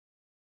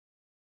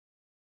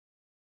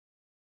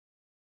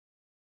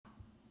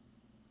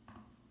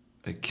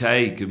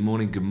Okay, good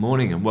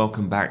morning, and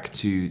welcome back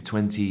to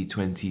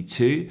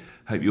 2022.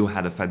 Hope you all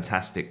had a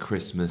fantastic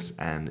Christmas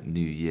and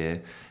New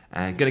Year.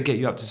 And going to get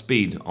you up to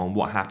speed on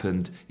what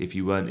happened if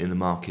you weren't in the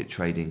market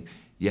trading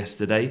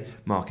yesterday.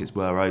 Markets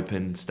were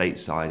open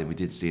stateside, and we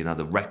did see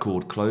another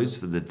record close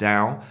for the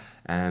Dow,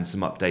 and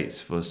some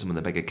updates for some of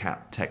the mega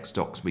cap tech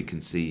stocks we can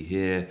see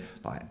here,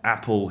 like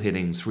Apple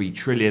hitting 3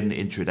 trillion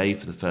intraday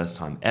for the first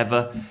time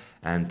ever.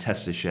 And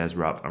Tesla shares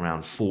were up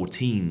around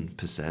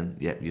 14%.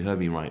 Yep, you heard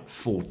me right,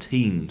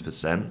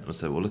 14%.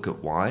 So we'll look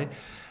at why.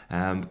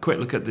 Quick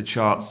look at the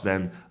charts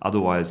then,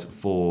 otherwise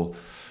for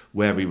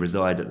where we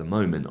reside at the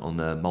moment on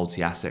the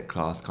multi-asset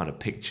class kind of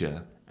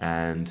picture.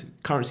 And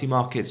currency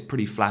markets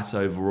pretty flat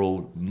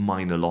overall,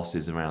 minor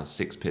losses around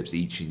 6 pips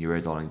each in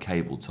Eurodollar and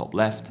cable top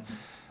left.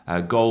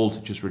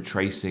 Gold just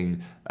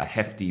retracing a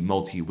hefty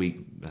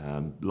multi-week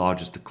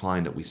largest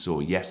decline that we saw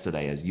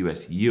yesterday as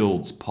US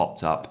yields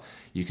popped up.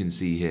 You can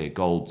see here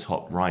gold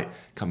top right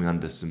coming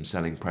under some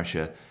selling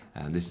pressure.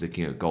 This is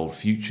looking at gold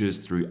futures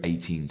through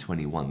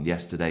 1821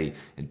 yesterday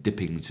and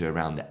dipping to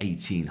around the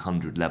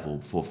 1800 level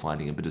before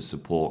finding a bit of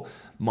support.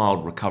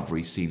 Mild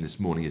recovery seen this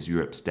morning as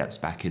Europe steps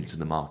back into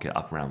the market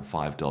up around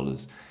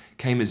 $5.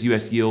 Came as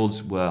US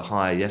yields were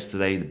higher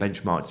yesterday. The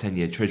benchmark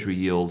 10-year Treasury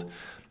yield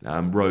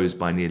rose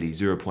by nearly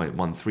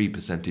 0.13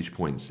 percentage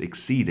points,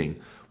 exceeding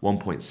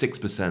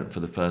 1.6% for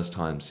the first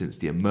time since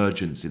the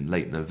emergence in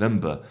late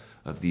November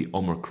of the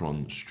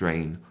Omicron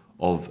strain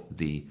of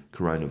the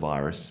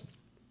coronavirus.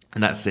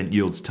 And that sent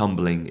yields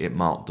tumbling. It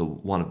marked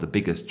one of the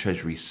biggest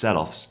Treasury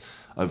sell-offs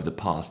over the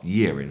past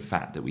year, in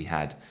fact, that we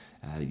had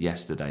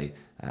yesterday,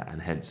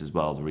 and hence as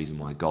well the reason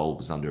why gold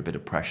was under a bit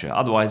of pressure.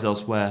 Otherwise,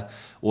 elsewhere,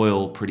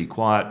 oil pretty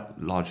quiet,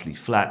 largely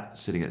flat,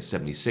 sitting at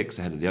 76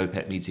 ahead of the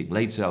OPEC meeting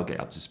later. I'll get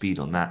up to speed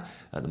on that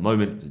at the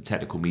moment, the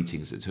technical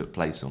meetings that took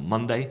place on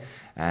Monday.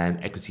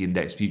 And equity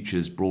index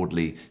futures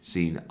broadly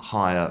seen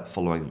higher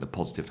following the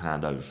positive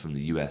handover from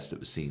the US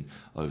that was seen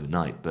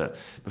overnight. But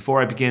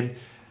before I begin,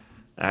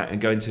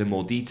 and go into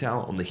more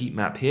detail on the heat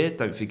map here,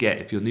 don't forget,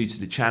 if you're new to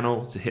the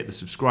channel, to hit the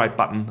subscribe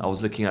button. I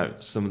was looking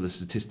at some of the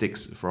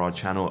statistics for our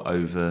channel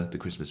over the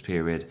Christmas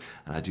period,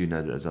 and I do know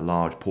that there's a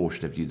large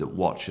portion of you that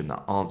watch and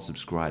that aren't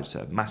subscribed, so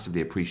I massively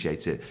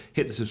appreciate it.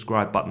 Hit the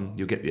subscribe button,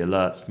 you'll get the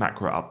alerts,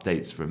 macro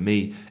updates from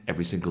me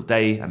every single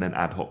day, and then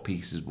ad hoc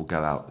pieces will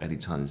go out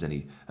anytime there's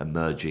any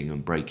emerging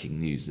and breaking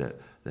news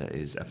that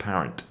is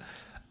apparent.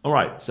 All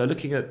right, so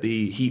looking at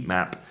the heat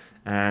map,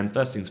 and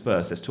first things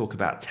first, let's talk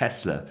about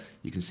Tesla.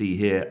 You can see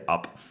here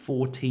up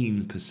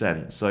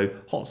 14%. So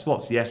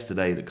hotspots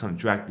yesterday that kind of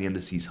dragged the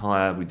indices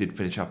higher. We did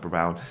finish up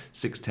around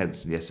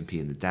 0.6 in the S&P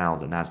and the Dow.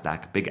 The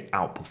Nasdaq, a big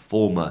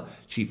outperformer,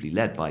 chiefly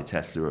led by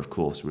Tesla, of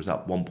course, was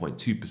up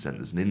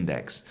 1.2% as an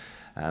index.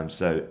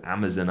 So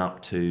Amazon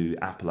up 2,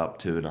 Apple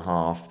up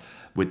 2.5.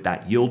 With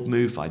that yield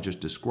move I just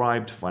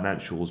described,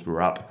 financials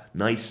were up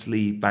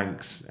nicely.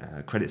 Banks,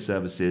 credit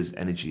services,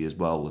 energy as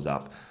well was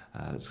up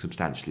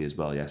substantially as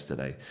well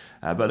yesterday.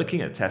 But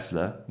looking at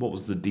Tesla, what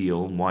was the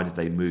deal and why did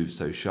they move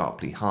so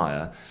sharply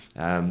higher?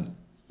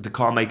 The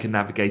car maker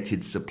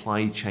navigated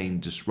supply chain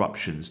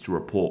disruptions to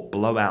report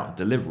blowout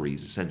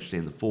deliveries essentially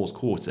in the fourth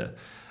quarter.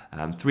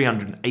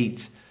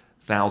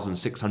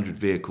 308,600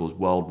 vehicles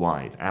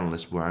worldwide.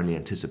 Analysts were only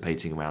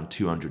anticipating around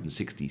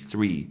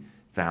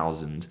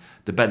 263,000.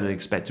 The better than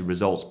expected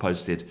results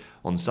posted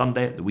on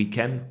Sunday at the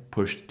weekend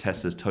pushed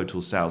Tesla's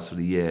total sales for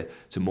the year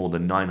to more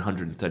than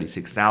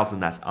 936,000.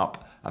 That's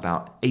up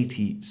about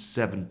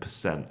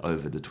 87%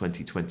 over the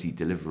 2020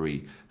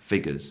 delivery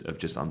figures of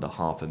just under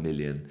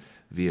 500,000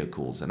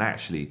 vehicles. And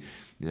actually,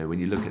 you know, when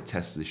you look at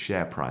Tesla's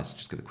share price,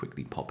 just going to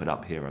quickly pop it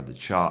up here on the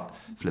chart,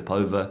 flip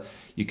over,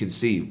 you can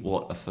see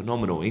what a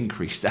phenomenal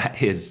increase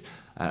that is.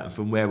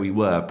 From where we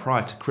were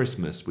prior to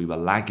Christmas. We were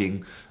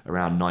lagging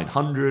around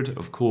 900.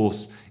 Of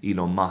course,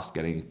 Elon Musk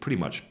getting pretty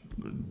much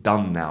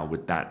done now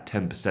with that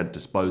 10%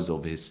 disposal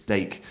of his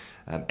stake,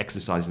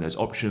 exercising those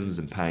options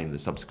and paying the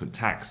subsequent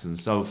tax and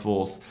so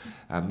forth.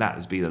 That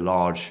has been a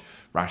large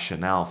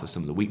rationale for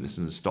some of the weakness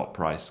in the stock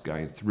price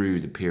going through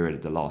the period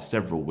of the last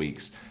several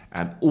weeks.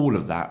 And all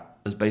of that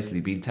has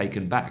basically been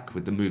taken back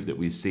with the move that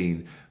we've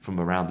seen from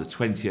around the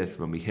 20th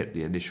when we hit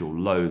the initial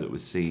low that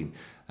was seen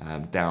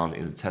down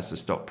in the Tesla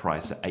stock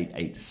price at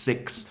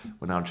 886.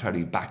 We're now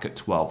trading back at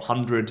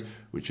 1200,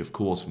 which of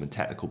course from a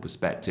technical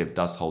perspective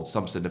does hold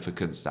some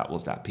significance. That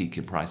was that peak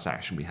in price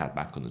action we had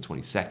back on the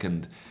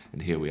 22nd,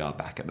 and here we are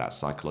back at that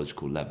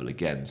psychological level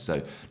again.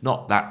 So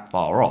not that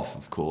far off,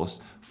 of course,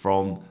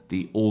 from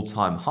the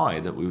all-time high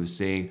that we were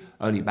seeing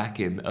only back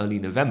in early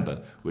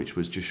November, which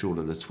was just short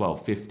of the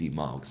 1250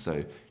 mark.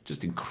 So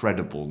just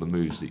incredible the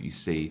moves that you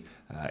see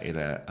in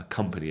a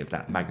company of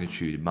that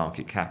magnitude and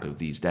market cap of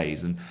these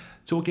days. And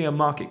talking of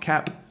market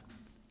cap,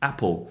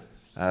 Apple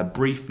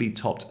briefly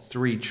topped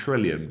 3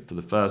 trillion for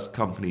the first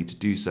company to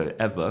do so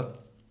ever.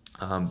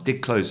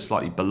 Did close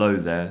slightly below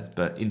there,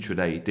 but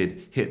intraday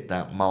did hit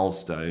that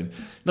milestone.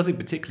 Nothing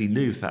particularly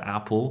new for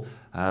Apple.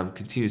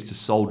 Continues to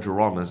soldier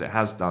on as it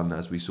has done,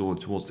 as we saw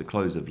towards the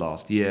close of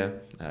last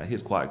year.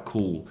 Here's quite a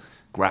cool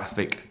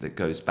graphic that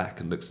goes back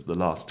and looks at the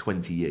last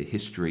 20-year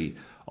history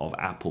of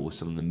Apple,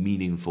 some of the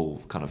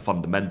meaningful kind of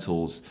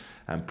fundamentals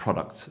and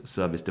product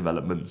service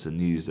developments and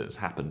news that's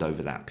happened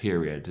over that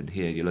period. And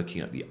here you're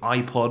looking at the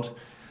iPod.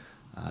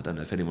 I don't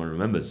know if anyone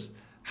remembers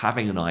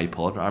having an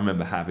iPod. I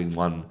remember having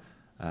one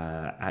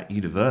at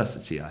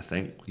university, I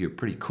think. You were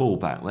pretty cool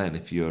back then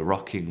if you were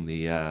rocking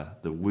the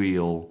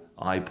real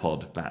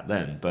iPod back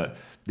then. But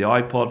the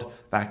iPod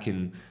back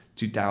in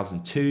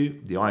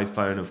 2002, the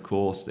iPhone, of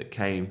course, that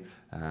came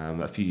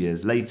a few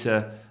years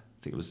later.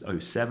 I think it was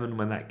 2007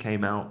 when that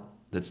came out.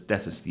 That's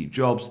death of Steve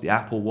Jobs, the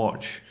Apple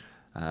Watch.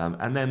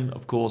 And then,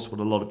 of course,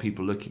 what a lot of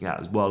people are looking at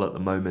as well at the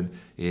moment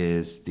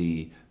is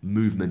the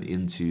movement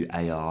into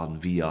AR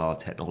and VR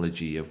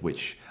technology, of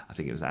which I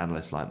think it was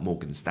analysts like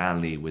Morgan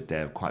Stanley with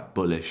their quite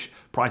bullish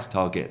price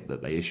target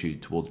that they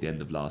issued towards the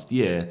end of last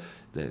year,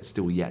 that's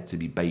still yet to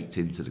be baked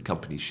into the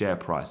company's share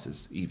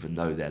prices, even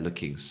though they're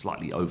looking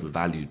slightly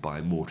overvalued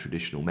by more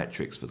traditional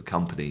metrics for the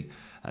company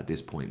at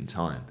this point in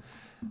time.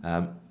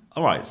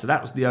 All right, so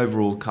that was the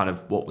overall kind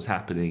of what was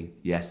happening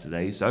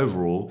yesterday. So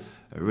overall,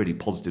 a really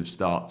positive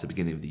start to the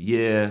beginning of the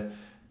year.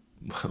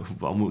 I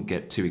won't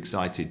get too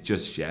excited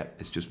just yet.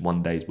 It's just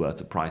one day's worth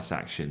of price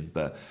action.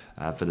 But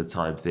for the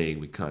time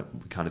being, we kind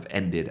of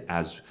ended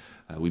as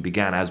we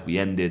began as we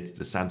ended.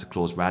 The Santa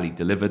Claus rally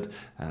delivered,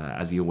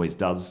 as he always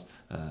does,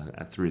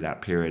 through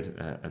that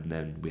period. And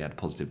then we had a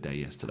positive day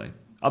yesterday.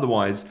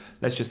 Otherwise,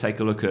 let's just take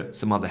a look at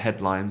some other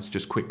headlines,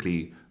 just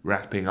quickly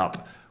wrapping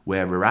up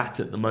where we're at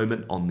the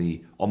moment on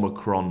the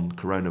Omicron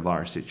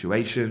coronavirus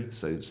situation.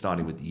 So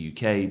starting with the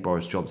UK,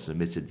 Boris Johnson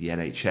admitted the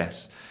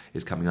NHS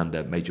is coming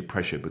under major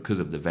pressure because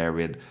of the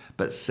variant,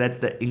 but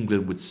said that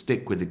England would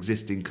stick with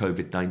existing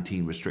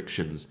COVID-19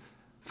 restrictions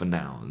for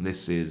now. And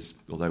this is,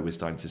 although we're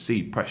starting to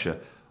see pressure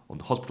on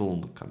the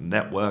hospital kind of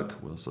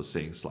network, we're also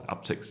seeing slight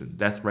upticks in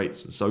death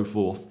rates and so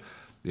forth.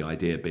 The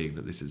idea being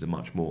that this is a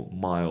much more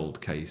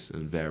mild case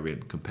and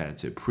variant compared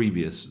to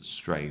previous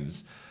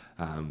strains.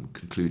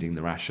 Concluding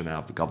the rationale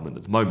of the government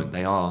at the moment.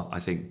 They are, I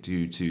think,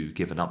 due to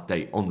give an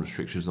update on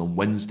restrictions on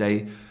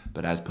Wednesday,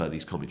 but as per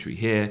these commentary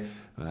here,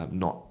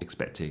 not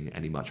expecting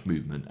any much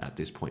movement at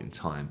this point in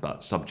time,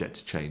 but subject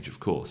to change, of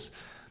course.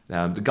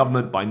 The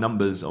government, by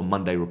numbers, on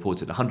Monday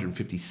reported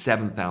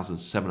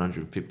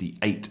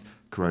 157,758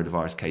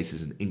 coronavirus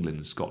cases in England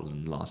and Scotland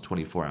in the last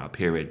 24-hour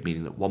period,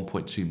 meaning that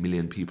 1.2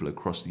 million people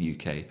across the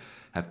UK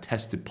have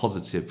tested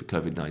positive for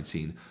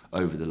COVID-19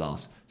 over the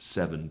last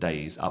 7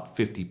 days, up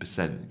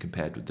 50%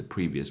 compared with the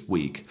previous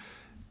week.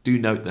 Do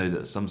note, though,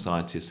 that some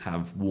scientists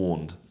have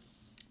warned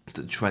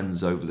that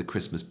trends over the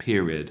Christmas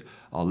period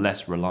are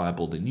less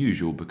reliable than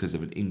usual because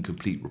of an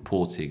incomplete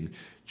reporting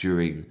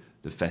during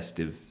the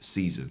festive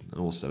season.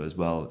 And also as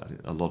well, I think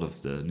a lot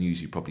of the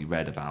news you probably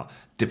read about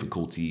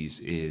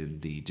difficulties in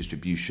the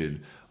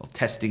distribution of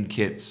testing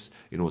kits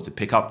in order to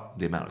pick up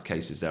the amount of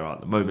cases there are at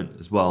the moment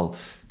as well,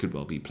 could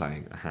well be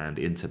playing a hand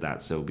into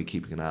that. So we'll be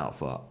keeping an eye out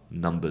for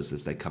numbers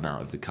as they come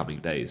out over the coming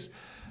days.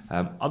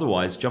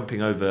 Otherwise,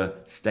 jumping over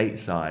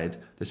stateside,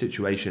 the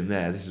situation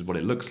there, this is what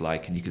it looks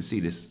like. And you can see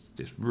this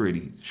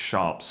really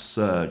sharp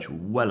surge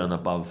well and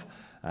above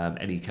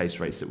any case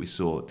rates that we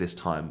saw at this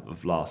time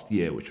of last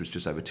year, which was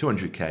just over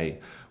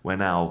 200k. We're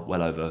now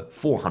well over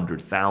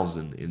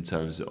 400,000 in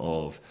terms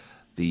of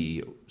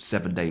the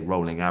 7-day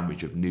rolling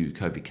average of new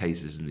COVID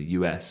cases in the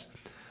US.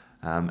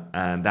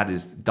 And that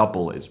is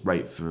double its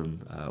rate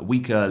from a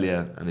week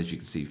earlier, and as you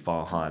can see,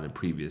 far higher than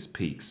previous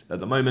peaks. At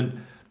the moment,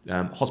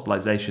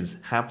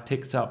 hospitalizations have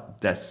ticked up,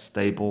 deaths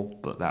stable,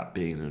 but that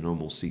being a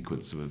normal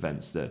sequence of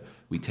events that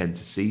we tend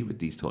to see with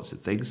these sorts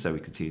of things, so we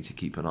continue to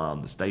keep an eye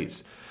on the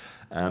States.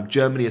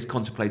 Germany is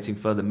contemplating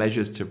further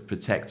measures to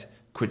protect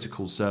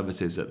critical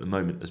services at the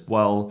moment as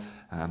well,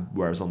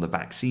 whereas on the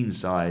vaccine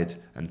side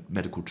and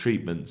medical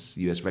treatments,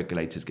 US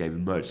regulators gave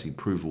emergency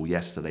approval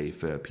yesterday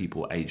for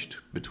people aged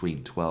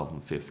between 12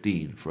 and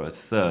 15 for a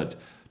third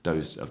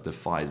dose of the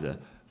Pfizer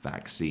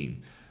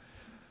vaccine.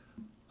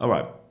 All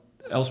right,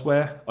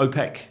 elsewhere,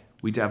 OPEC.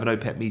 We do have an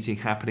OPEC meeting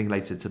happening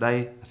later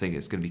today. I think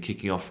it's going to be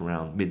kicking off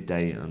around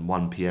midday and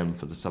 1 p.m.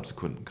 for the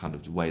subsequent kind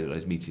of way that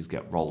those meetings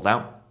get rolled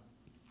out.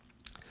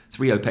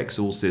 3 OPEC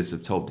sources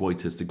have told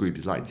Reuters the group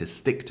is likely to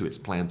stick to its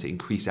plan to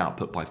increase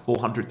output by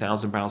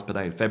 400,000 barrels per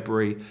day in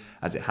February,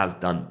 as it has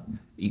done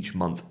each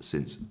month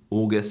since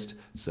August.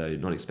 So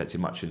not expecting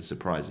much in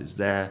surprises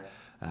there.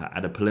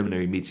 At a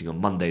preliminary meeting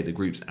on Monday, the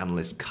group's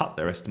analysts cut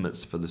their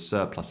estimates for the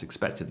surplus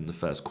expected in the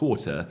first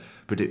quarter,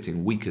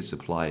 predicting weaker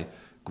supply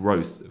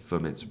growth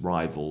from its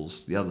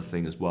rivals. The other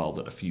thing as well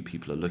that a few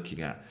people are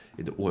looking at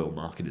in the oil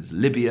market is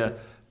Libya.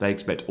 They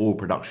expect oil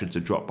production to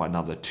drop by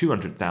another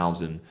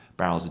 200,000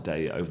 barrels a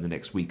day over the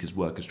next week as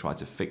workers try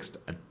to fix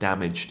a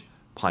damaged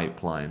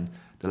pipeline.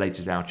 The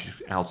latest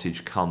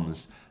outage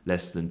comes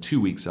less than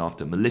 2 weeks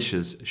after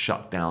militias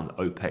shut down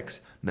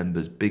OPEC's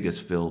members'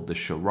 biggest field, the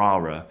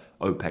Sharara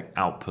OPEC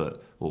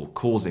output, or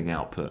causing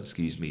output,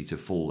 to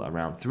fall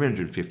around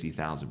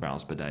 350,000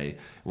 barrels per day.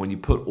 And when you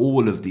put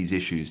all of these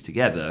issues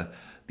together,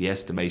 the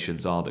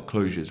estimations are that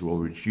closures will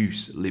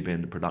reduce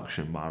Libyan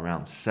production by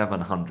around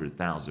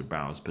 700,000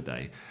 barrels per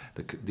day.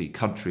 The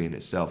country in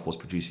itself was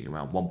producing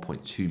around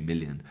 1.2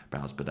 million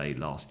barrels per day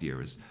last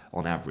year,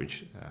 on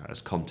average,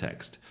 as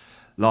context.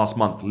 Last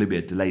month,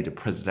 Libya delayed a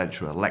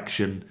presidential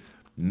election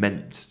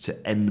meant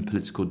to end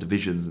political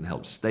divisions and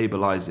help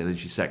stabilize the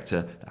energy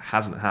sector. That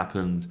hasn't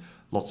happened.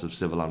 Lots of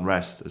civil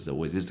unrest, as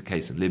always is the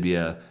case in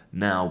Libya,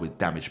 now with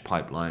damaged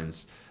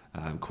pipelines,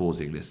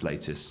 causing this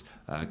latest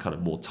kind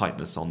of more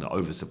tightness on the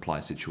oversupply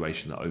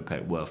situation that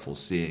OPEC were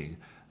foreseeing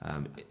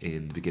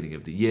in the beginning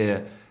of the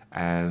year.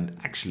 And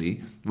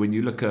actually, when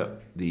you look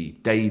at the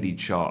daily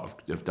chart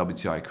of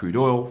WTI crude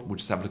oil, we'll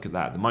just have a look at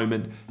that at the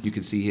moment, you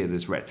can see here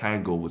this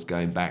rectangle was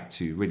going back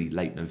to really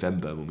late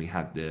November when we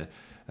had the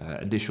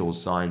initial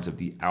signs of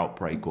the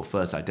outbreak or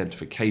first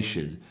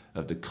identification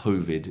of the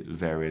COVID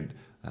variant,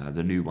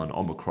 the new one,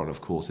 Omicron,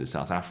 of course, in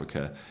South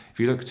Africa. If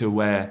you look to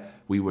where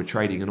we were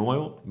trading in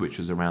oil, which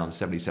was around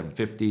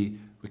 77.50,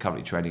 we're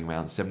currently trading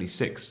around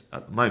 76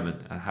 at the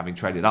moment, and having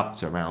traded up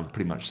to around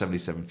pretty much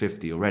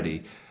 77.50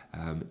 already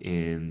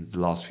in the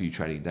last few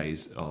trading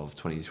days of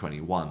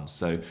 2021.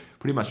 So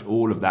pretty much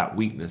all of that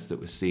weakness that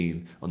was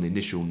seen on the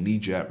initial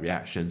knee-jerk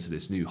reaction to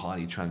this new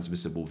highly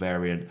transmissible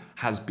variant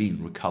has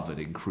been recovered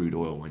in crude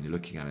oil when you're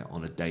looking at it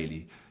on a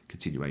daily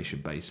continuation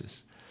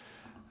basis.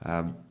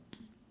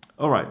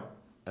 All right.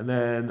 And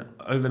then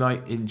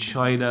overnight in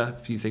China, a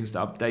few things to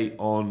update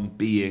on,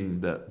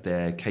 being that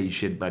their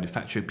Caixin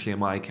manufacturing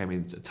PMI came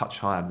in a touch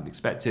higher than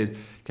expected,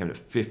 came in at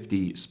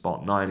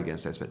 50.9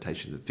 against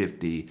expectations of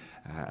 50,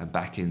 and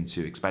back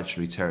into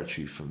expansionary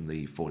territory from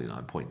the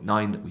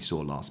 49.9 that we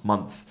saw last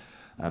month.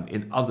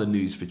 In other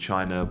news for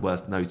China,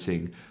 worth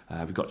noting,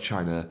 we've got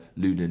China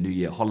Lunar New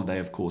Year holiday,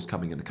 of course,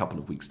 coming in a couple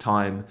of weeks'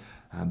 time.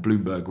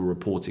 Bloomberg were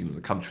reporting that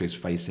the country is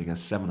facing a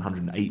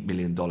 $708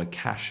 million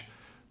cash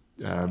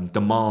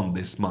demand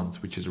this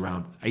month, which is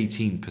around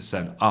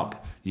 18%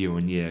 up year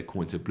on year,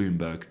 according to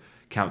Bloomberg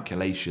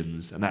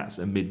calculations, and that's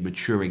amid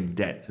maturing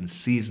debt and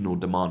seasonal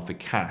demand for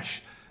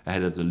cash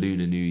ahead of the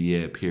Lunar New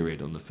Year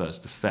period on the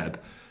 1st of Feb.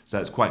 So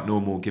that's quite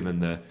normal given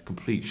the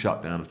complete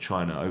shutdown of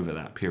China over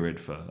that period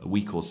for a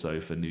week or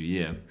so for New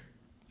Year,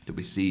 that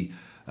we see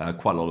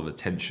quite a lot of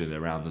attention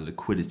around the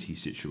liquidity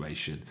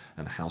situation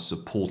and how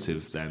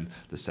supportive then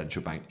the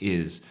central bank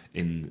is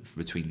in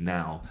between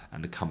now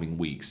and the coming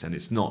weeks. And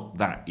it's not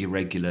that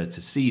irregular to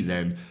see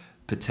then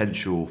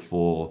potential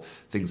for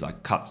things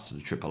like cuts to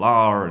the triple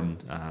R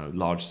and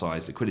large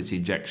size liquidity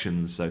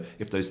injections. So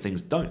if those things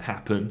don't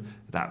happen,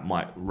 that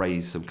might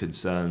raise some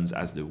concerns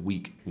as the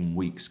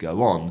weeks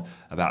go on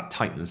about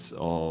tightness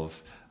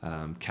of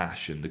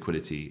cash and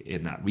liquidity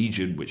in that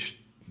region, which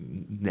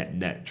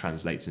net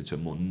translates into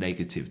more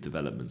negative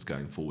developments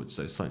going forward.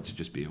 So something to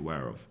just be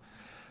aware of.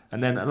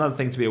 And then another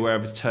thing to be aware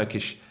of is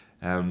Turkish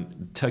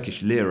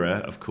lira,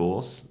 of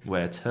course,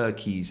 where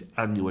Turkey's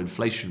annual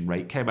inflation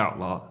rate came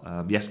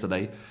out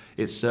yesterday.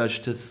 It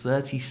surged to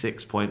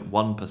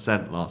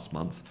 36.1% last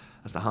month.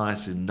 That's the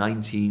highest in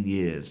 19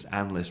 years.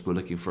 Analysts were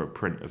looking for a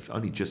print of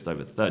only just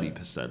over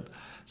 30%,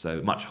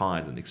 so much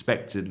higher than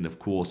expected, and of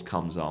course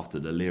comes after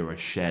the lira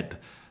shed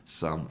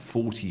some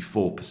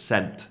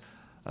 44%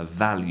 of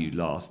value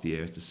last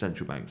year as the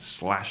central bank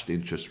slashed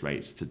interest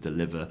rates to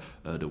deliver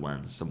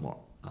Erdogan's somewhat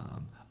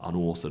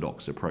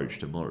unorthodox approach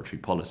to monetary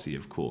policy,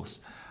 of course.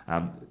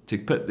 To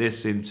put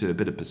this into a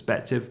bit of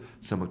perspective,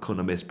 some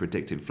economists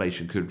predict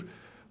inflation could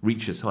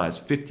reach as high as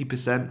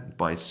 50%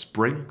 by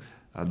spring,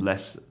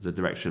 unless the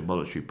direction of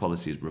monetary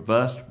policy is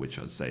reversed, which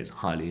I'd say is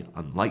highly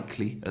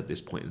unlikely at this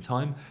point in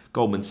time.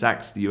 Goldman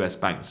Sachs, the US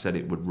bank, said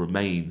it would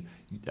remain,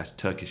 as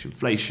Turkish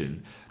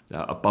inflation,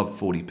 above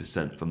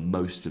 40% for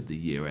most of the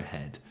year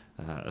ahead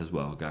as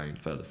well, going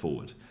further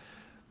forward.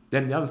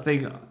 Then the other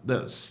thing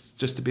that's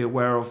just to be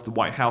aware of, the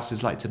White House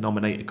is like to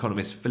nominate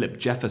economist Philip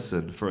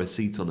Jefferson for a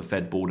seat on the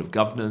Fed Board of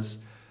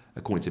Governors,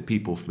 according to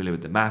people familiar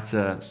with the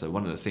matter. So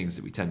one of the things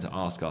that we tend to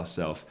ask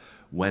ourselves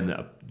when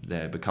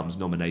there becomes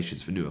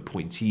nominations for new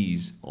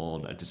appointees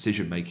on a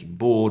decision-making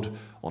board,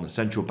 on a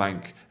central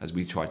bank, as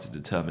we try to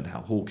determine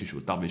how hawkish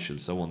or dovish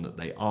and so on that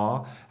they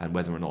are, and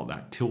whether or not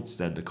that tilts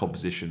then the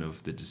composition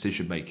of the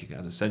decision-making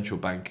at a central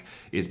bank,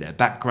 is their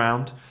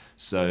background.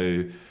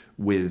 So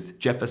with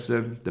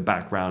Jefferson, the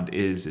background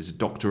is a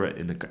doctorate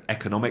in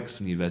economics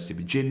from the University of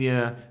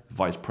Virginia,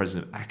 vice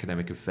president of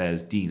academic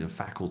affairs, dean of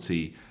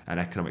faculty, and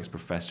economics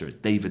professor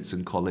at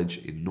Davidson College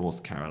in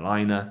North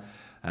Carolina.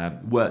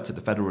 Worked at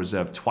the Federal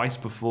Reserve twice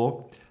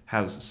before,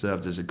 has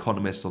served as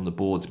economist on the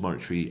board's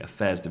monetary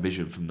affairs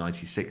division from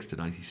 96 to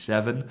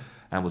 97,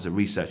 and was a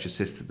research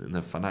assistant in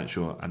the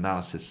financial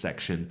analysis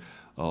section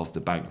of the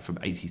bank from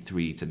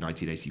 83 to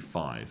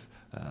 1985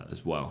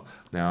 as well.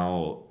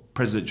 Now,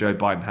 President Joe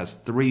Biden has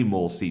 3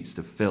 more seats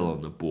to fill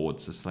on the board,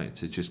 so something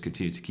to just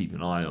continue to keep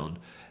an eye on,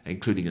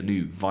 including a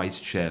new vice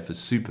chair for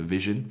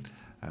supervision,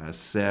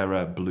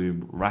 Sarah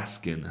Bloom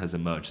Raskin has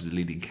emerged as a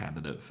leading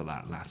candidate for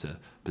that latter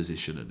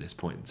position at this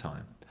point in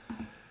time.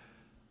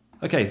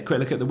 Okay, quick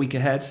look at the week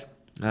ahead.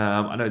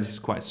 I know this is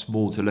quite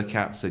small to look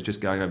at, so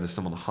just going over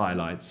some of the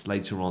highlights.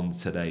 Later on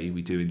today,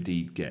 we do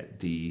indeed get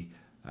the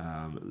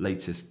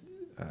latest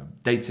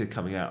data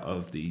coming out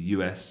of the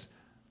US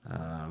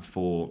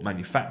for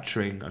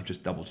manufacturing. I'm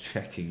just double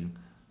checking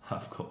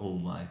I've got all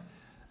my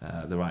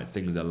the right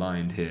things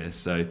aligned here.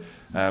 So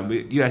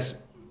US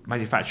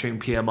manufacturing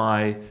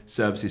PMI,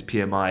 services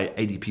PMI,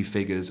 ADP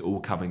figures all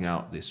coming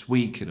out this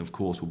week, and of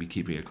course we'll be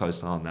keeping a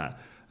close eye on that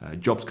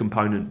jobs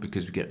component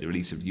because we get the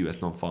release of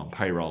US Non-Farm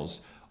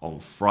Payrolls on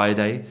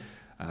Friday.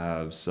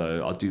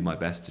 So I'll do my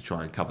best to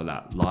try and cover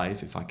that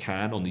live if I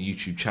can on the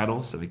YouTube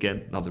channel. So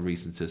again, another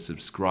reason to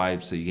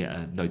subscribe so you get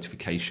a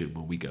notification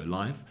when we go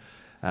live.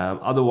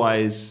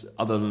 Otherwise,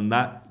 other than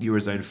that,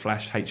 Eurozone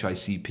Flash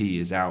HICP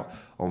is out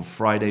on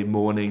Friday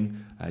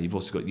morning. You've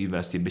also got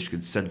University of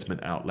Michigan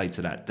sentiment out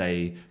later that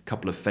day. A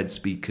couple of Fed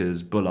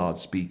speakers, Bullard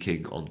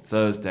speaking on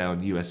Thursday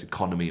on US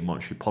economy and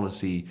monetary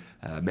policy.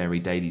 Mary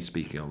Daly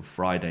speaking on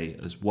Friday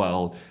as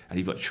well. And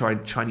you've got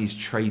Chinese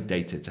trade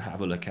data to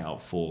have a look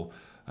out for.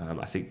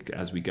 I think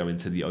as we go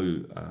into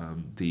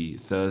the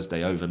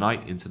Thursday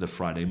overnight into the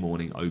Friday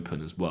morning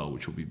open as well,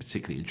 which will be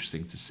particularly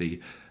interesting to see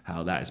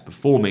how that is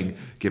performing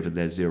given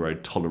their zero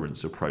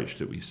tolerance approach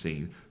that we've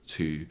seen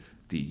to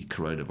the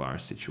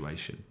coronavirus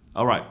situation.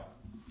 All right,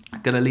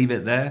 going to leave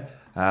it there.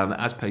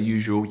 As per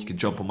usual, you can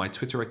jump on my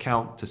Twitter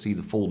account to see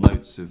the full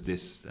notes of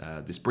this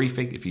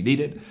briefing if you need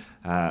it.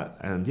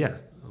 And yeah,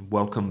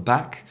 welcome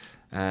back.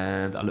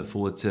 And I look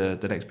forward to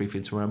the next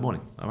briefing tomorrow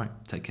morning. All right,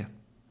 take care.